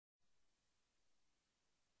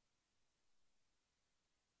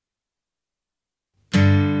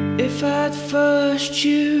If at first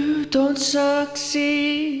you don't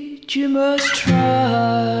succeed, you must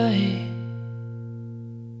try.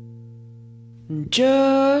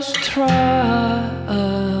 Just try.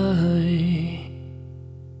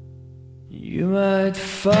 You might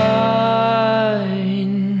find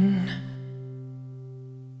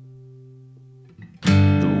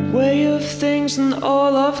the way of things and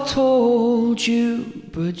all I've told you,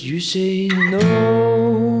 but you say no.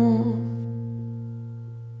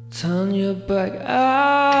 Turn your back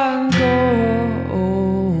and go.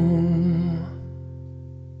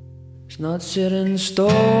 It's not set in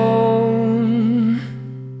stone.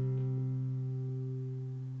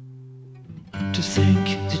 To think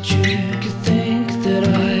that you could think that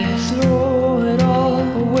I throw it all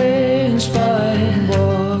away in spite.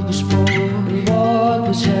 What was spoken, what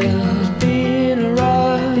was held, being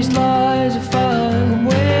around these lies I find.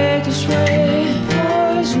 Awake this way,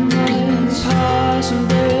 poison minds, passing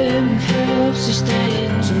rim, helps these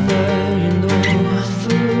things. And now you know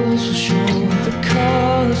fools will show the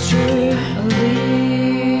colors true, and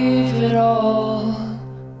leave it all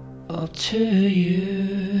up to you.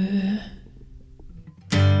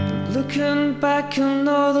 Looking back on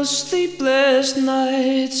all the sleepless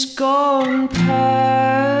nights gone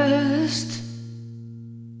past,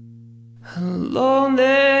 how long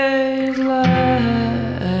they last.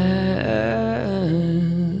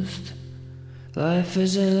 Life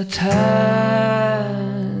is a task,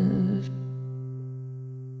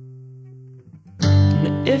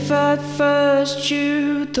 and if at first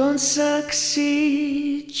you don't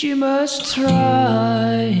succeed, you must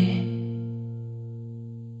try.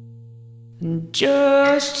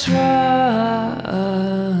 Just try.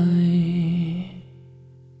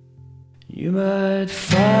 You might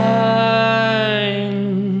find